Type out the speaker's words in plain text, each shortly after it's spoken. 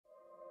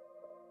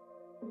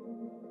What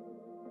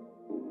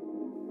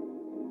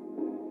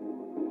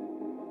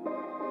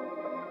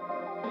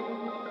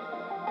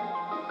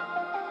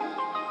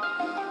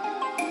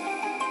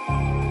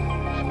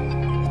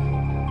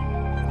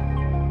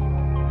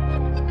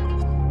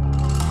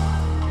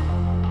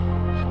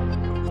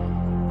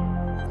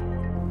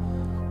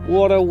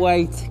a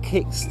way to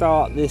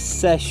kickstart this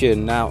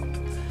session. Now,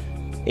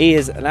 he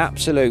is an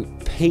absolute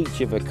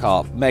peach of a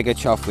carp. Mega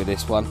chuffed with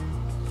this one.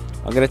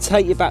 I'm going to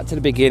take you back to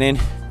the beginning,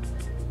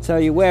 tell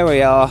you where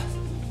we are,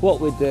 what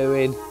we're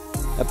doing,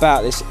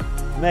 about this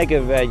mega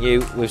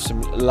venue with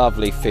some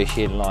lovely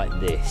fishing like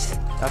this.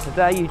 Now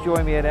today you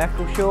join me at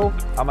Eccleshall.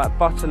 I'm at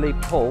Butterley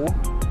Pool,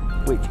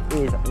 which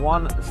is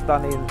one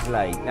stunning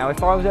lake. Now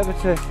if I was ever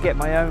to get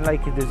my own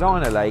lake and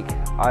design a lake,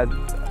 I'd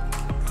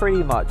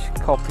pretty much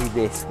copy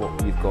this,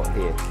 what you've got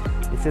here.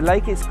 It's a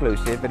lake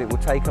exclusive, but it will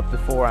take up to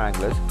 4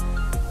 anglers.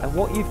 And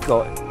what you've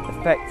got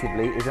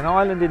effectively is an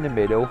island in the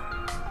middle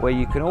where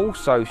you can all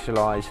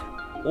socialise,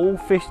 all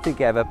fish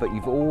together, but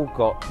you've all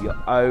got your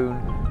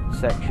own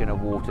section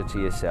of water to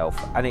yourself.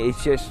 And it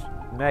is just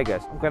mega.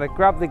 I'm going to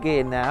grab the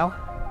gear now,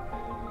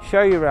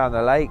 show you around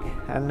the lake,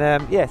 and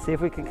yeah, see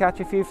if we can catch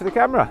a few for the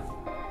camera.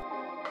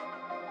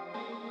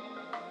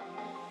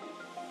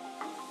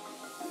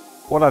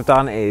 What I've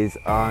done is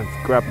I've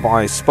grabbed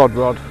my spod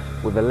rod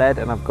with a lead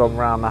and I've gone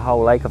around the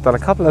whole lake. I've done a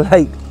couple of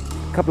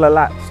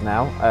laps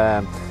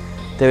now.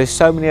 There is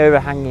so many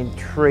overhanging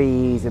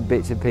trees and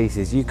bits and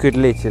pieces. You could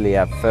literally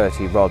have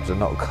 30 rods and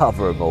not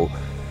cover them all.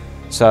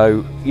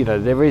 So, you know,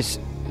 there is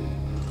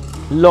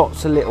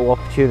lots of little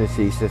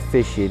opportunities for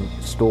fishing,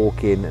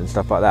 stalking and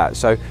stuff like that.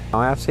 So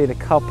I have seen a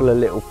couple of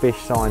little fish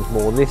signs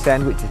more on this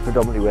end, which is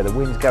predominantly where the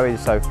wind's going.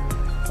 So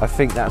I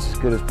think that's as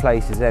good a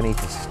place as any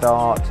to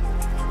start.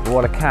 But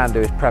what I can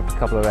do is prep a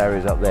couple of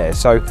areas up there.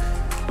 So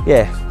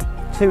yeah,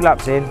 2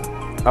 laps in,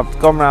 I've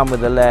gone around with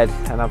the lead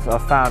and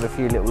I've found a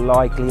few little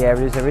likely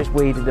areas. There is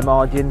weed in the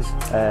margins,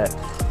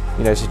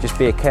 you know, so just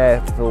be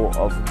careful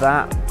of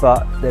that,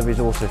 but there is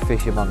also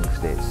fish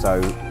amongst it.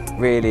 So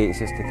really it's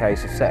just a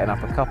case of setting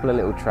up a couple of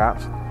little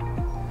traps.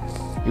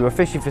 You were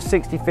fishing for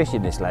 60 fish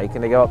in this lake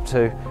and they go up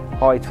to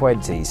high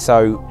 20s.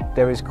 So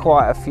there is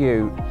quite a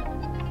few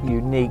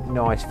unique,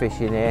 nice fish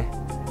in here.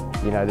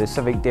 You know, there's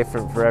something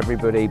different for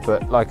everybody,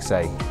 but like I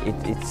say,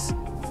 it's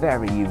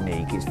very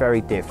unique, it's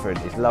very different.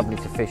 It's lovely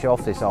to fish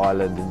off this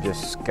island and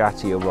just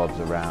scatter your rods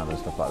around and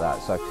stuff like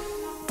that. So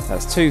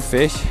that's 2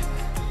 fish,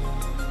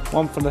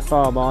 one from the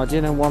far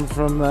margin and one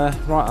from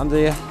right under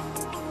your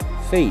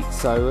feet.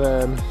 So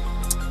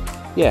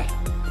yeah,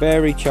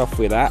 very chuffed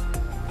with that.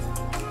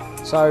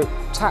 So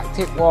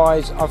tactic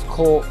wise, I've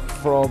caught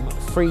from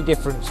 3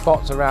 different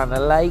spots around the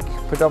lake,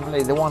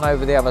 predominantly the one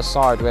over the other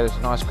side where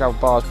there's nice gravel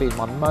bars being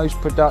my most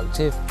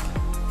productive,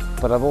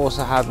 but I've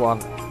also had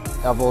one,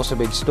 I've also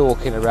been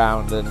stalking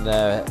around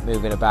and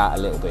moving about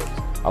a little bit.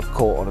 I've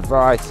caught on a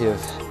variety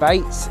of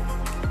baits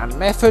and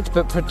methods,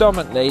 but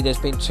predominantly there's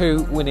been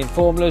 2 winning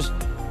formulas.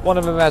 One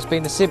of them has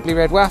been the Simply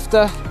Red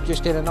Wafter,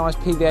 just in a nice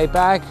PVA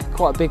bag,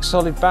 quite a big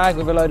solid bag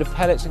with a load of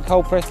pellets and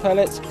cold pressed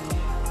pellets.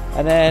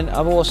 And then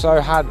I've also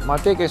had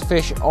my biggest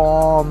fish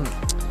on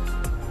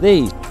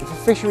these. If a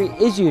fishery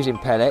is using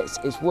pellets,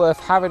 it's worth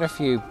having a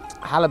few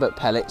halibut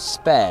pellets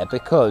spare,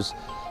 because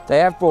they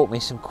have brought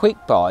me some quick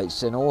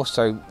bites and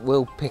also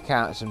will pick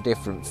out some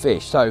different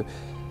fish. So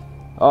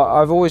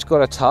I've always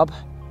got a tub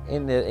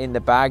in the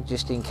bag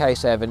just in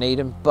case I ever need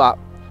them, but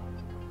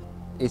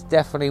it's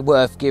definitely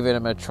worth giving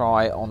them a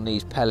try on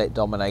these pellet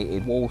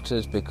dominated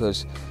waters,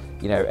 because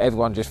you know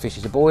everyone just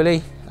fishes a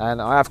boilie,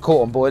 and I have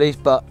caught on boilies,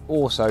 but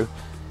also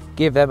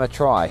give them a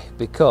try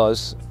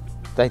because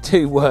they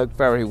do work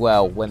very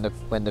well when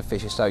the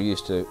fish are so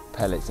used to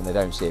pellets and they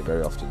don't see it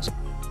very often.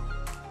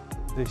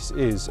 This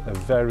is a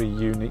very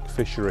unique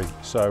fishery,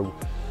 so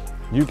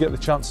you get the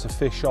chance to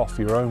fish off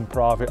your own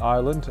private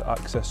island,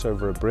 access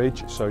over a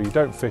bridge, so you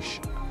don't fish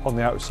on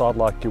the outside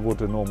like you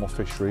would a normal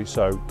fishery.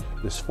 So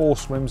there's 4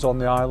 swims on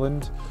the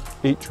island,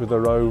 each with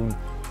their own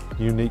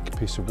unique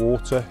piece of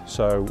water.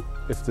 So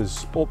if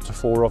there's up to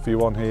 4 of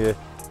you on here,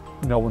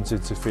 no one's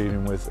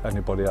interfering with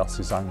anybody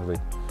else's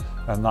angling.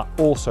 And that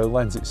also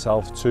lends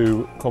itself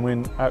to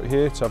coming out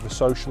here to have a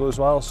social as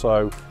well.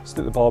 So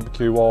stick the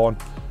barbecue on,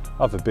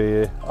 have a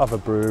beer, have a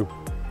brew,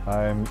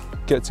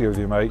 get together with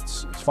your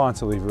mates. It's fine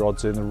to leave your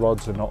rods in, the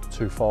rods are not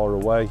too far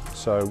away,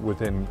 so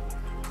within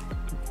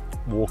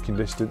walking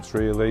distance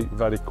really,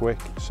 very quick.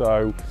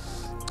 So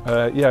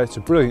yeah, it's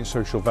a brilliant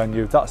social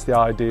venue. That's the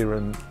idea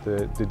and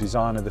the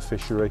design of the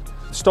fishery.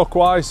 Stock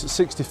wise,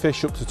 60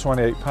 fish up to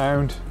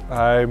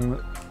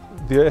 £28.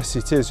 Yes,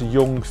 it is a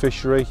young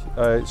fishery,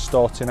 it's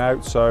starting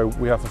out, so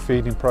we have a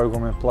feeding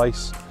programme in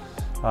place.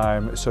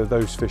 So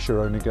those fish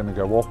are only going to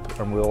go up,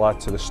 and we'll add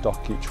to the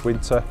stock each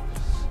winter.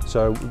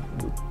 So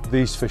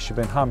these fish have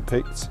been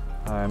hand-picked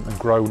and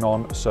grown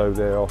on, so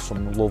there are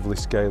some lovely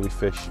scaly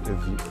fish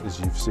as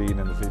you've seen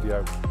in the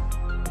video.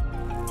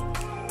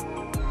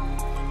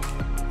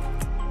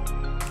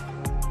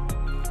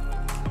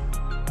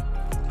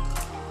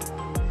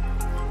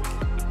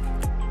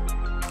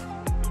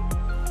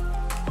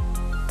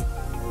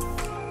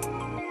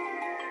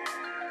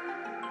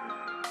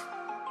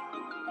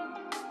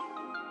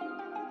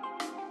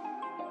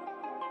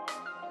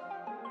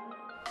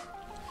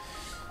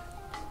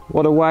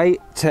 What a way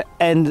to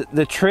end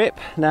the trip.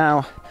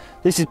 Now,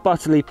 this is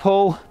Butterley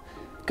Pool.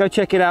 Go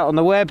check it out on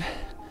the web.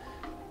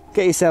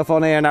 Get yourself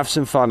on here and have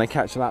some fun and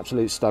catch some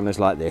absolute stunners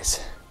like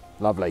this.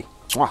 Lovely.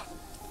 Mwah.